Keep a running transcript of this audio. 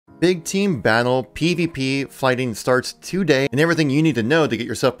Big Team Battle PvP flighting starts today, and everything you need to know to get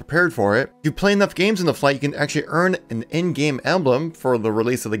yourself prepared for it. If you play enough games in the flight, you can actually earn an in-game emblem for the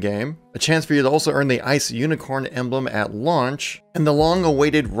release of the game, a chance for you to also earn the Ice Unicorn emblem at launch, and the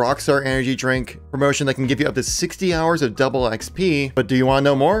long-awaited Rockstar energy drink promotion that can give you up to 60 hours of double XP. But do you want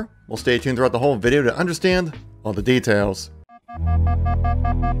to know more? Well, stay tuned throughout the whole video to understand all the details.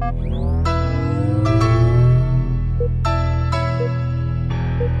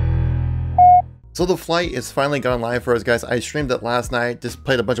 So the flight is finally gone live for us, guys. I streamed it last night, just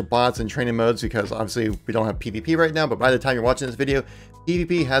played a bunch of bots and training modes because obviously we don't have PvP right now, but by the time you're watching this video,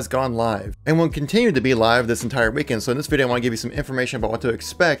 PvP has gone live and will continue to be live this entire weekend. So in this video, I want to give you some information about what to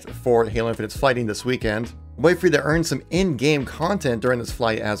expect for Halo Infinite's flighting this weekend, a way for you to earn some in-game content during this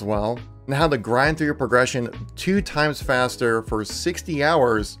flight as well, and how to grind through your progression 2 times faster for 60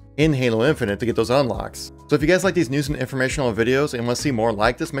 hours in Halo Infinite to get those unlocks. So if you guys like these news and informational videos and want to see more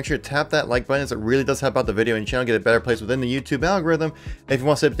like this, make sure to tap that like button, as it really does help out the video and channel get a better place within the YouTube algorithm. And if you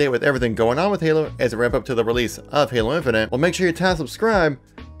want to stay updated with everything going on with Halo as it ramp up to the release of Halo Infinite, well, make sure you tap subscribe.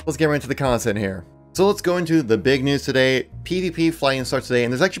 Let's get right into the content here. So let's go into the big news today. PvP flighting starts today,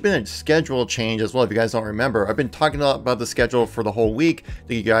 and there's actually been a schedule change as well, if you guys don't remember. I've been talking a lot about the schedule for the whole week to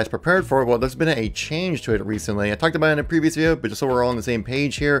get you guys prepared for it. Well, there's been a change to it recently. I talked about it in a previous video, but just so we're all on the same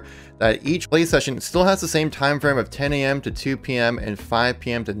page here, that each play session still has the same time frame of 10 a.m. to 2 p.m. and 5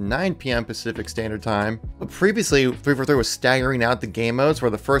 p.m. to 9 p.m. Pacific Standard Time. But previously, 343 was staggering out the game modes,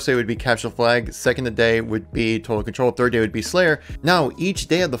 where the first day would be Capture the Flag, second day would be Total Control, third day would be Slayer. Now, each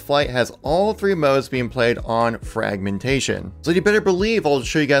day of the flight has all 3 modes being played on fragmentation. So you better believe I'll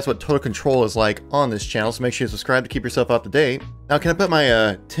show you guys what Total Control is like on this channel, so make sure you subscribe to keep yourself up to date. Now, can I put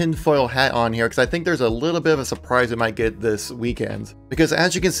my tinfoil hat on here, because I think there's a little bit of a surprise we might get this weekend. Because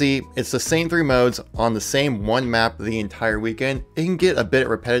as you can see, it's the same 3 modes on the same one map the entire weekend. It can get a bit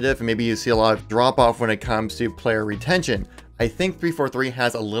repetitive, and maybe you see a lot of drop off when it comes to player retention. I think 343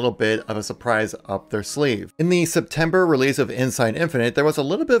 has a little bit of a surprise up their sleeve. In the September release of Inside Infinite, there was a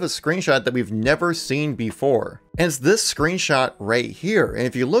little bit of a screenshot that we've never seen before. And it's this screenshot right here. And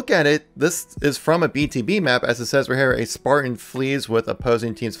if you look at it, this is from a BTB map, as it says right here, a Spartan flees with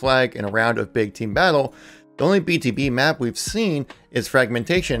opposing team's flag in a round of big team battle. The only BTB map we've seen is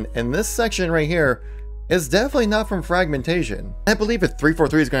Fragmentation, and this section right here is definitely not from Fragmentation. I believe if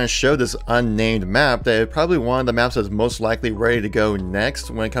 343 is going to show this unnamed map, that it's probably one of the maps that's most likely ready to go next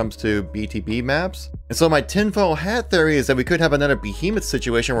when it comes to BTB maps. And so my tinfoil hat theory is that we could have another behemoth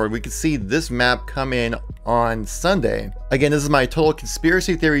situation where we could see this map come in on Sunday. Again, this is my total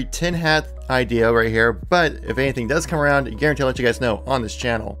conspiracy theory tin hat idea right here, but if anything does come around, I guarantee I'll let you guys know on this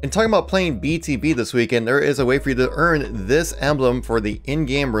channel. And talking about playing BTB this weekend, there is a way for you to earn this emblem for the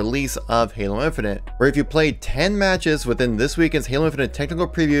in-game release of Halo Infinite, where if you play 10 matches within this weekend's Halo Infinite technical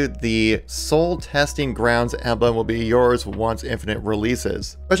preview, the Soul Testing Grounds emblem will be yours once Infinite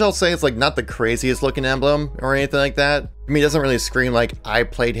releases. Which I'll say it's like not the craziest looking emblem or anything like that. I mean, it doesn't really scream like I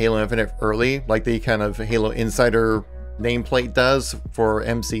played Halo Infinite early, like the kind of Halo Insider nameplate does for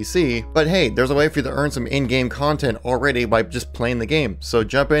MCC, but hey, there's a way for you to earn some in-game content already by just playing the game, so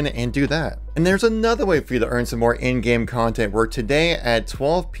jump in and do that. And there's another way for you to earn some more in-game content, where today at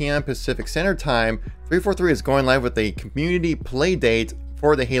 12 p.m. Pacific Standard Time, 343 is going live with a community play date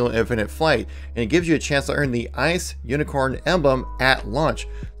for the Halo Infinite flight, and it gives you a chance to earn the Ice Unicorn emblem at launch.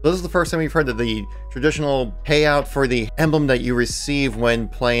 So this is the first time we've heard that the traditional payout for the emblem that you receive when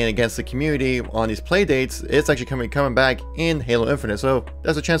playing against the community on these play dates, it's actually coming back in Halo Infinite. So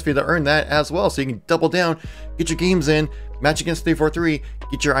there's a chance for you to earn that as well, so you can double down, get your games in, match against 343,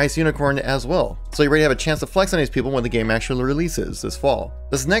 get your Ice Unicorn as well. So you already have a chance to flex on these people when the game actually releases this fall.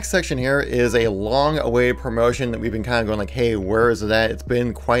 This next section here is a long-awaited promotion that we've been kind of going like, hey, where is it at? It's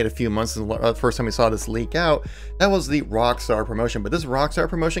been quite a few months since the first time we saw this leak out. That was the Rockstar promotion, but this Rockstar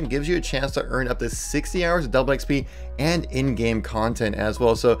promotion gives you a chance to earn up to 60 hours of double XP and in-game content as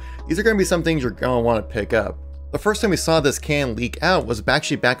well. So these are going to be some things you're going to want to pick up. The first time we saw this can leak out was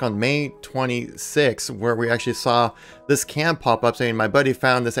actually back on May 26, where we actually saw this can pop up saying, my buddy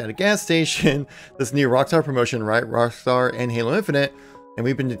found this at a gas station, this new Rockstar promotion, right? Rockstar and Halo Infinite. And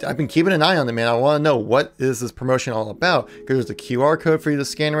I've been keeping an eye on them, man. I want to know, what is this promotion all about? Because there's a QR code for you to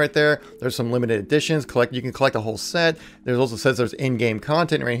scan right there. There's some limited editions. You can collect a whole set. There's also says there's in-game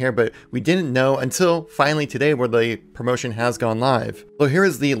content right here, but we didn't know until finally today, where the promotion has gone live. So here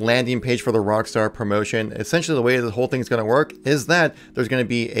is the landing page for the Rockstar promotion. Essentially, the way the whole thing is going to work is that there's going to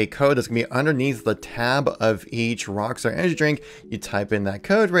be a code that's going to be underneath the tab of each Rockstar energy drink. You type in that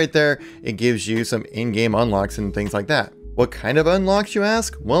code right there. It gives you some in-game unlocks and things like that. What kind of unlocks, you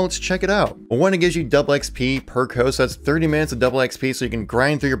ask? Well, let's check it out. Well, one, it gives you double XP per code, so that's 30 minutes of double XP, so you can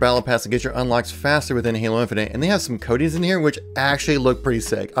grind through your battle pass and get your unlocks faster within Halo Infinite. And they have some codings in here which actually look pretty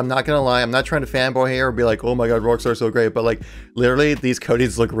sick. I'm not gonna lie, I'm not trying to fanboy here or be like, oh my god, Rockstar's so great, but like, literally, these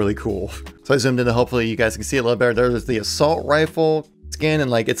codings look really cool. So I zoomed in to hopefully you guys can see it a little better. There's the assault rifle skin,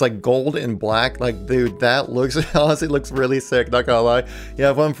 and like it's like gold and black. Like, dude, that looks honestly looks really sick, not gonna lie. You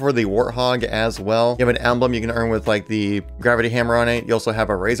have one for the Warthog as well. You have an emblem you can earn with like the gravity hammer on it. You also have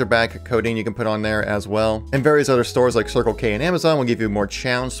a Razorback coating you can put on there as well, and various other stores like Circle K and Amazon will give you more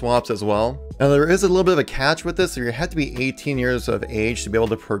challenge swaps as well. Now, there is a little bit of a catch with this, so you have to be 18 years of age to be able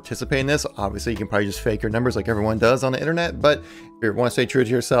to participate in this. Obviously, you can probably just fake your numbers like everyone does on the internet, but if you want to stay true to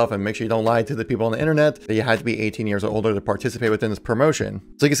yourself and make sure you don't lie to the people on the internet, that you have to be 18 years or older to participate within this promotion.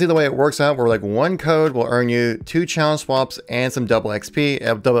 So you can see the way it works out, where like one code will earn you 2 challenge swaps and some double XP.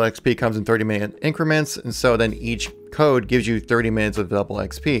 Double XP comes in 30-minute increments, and so then each code gives you 30 minutes of double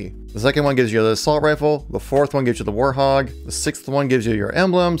XP. The second one gives you the assault rifle, the fourth one gives you the Warthog, the sixth one gives you your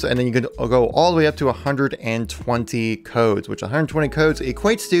emblems, and then you can go all the way up to 120 codes, which 120 codes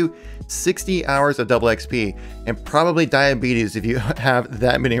equates to 60 hours of double XP, and probably diabetes if you have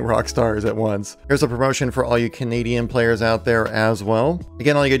that many Rockstars at once. Here's a promotion for all you Canadian players out there as well.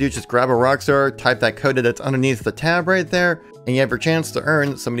 Again, all you gotta do is just grab a Rockstar, type that code that's underneath the tab right there, and you have your chance to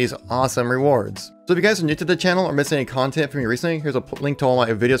earn some of these awesome rewards. So if you guys are new to the channel or missing any content from me recently, here's a link to all my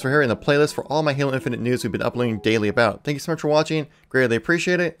videos right here in the playlist for all my Halo Infinite news we've been uploading daily about. Thank you so much for watching. Greatly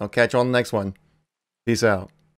appreciate it. I'll catch you on the next one. Peace out.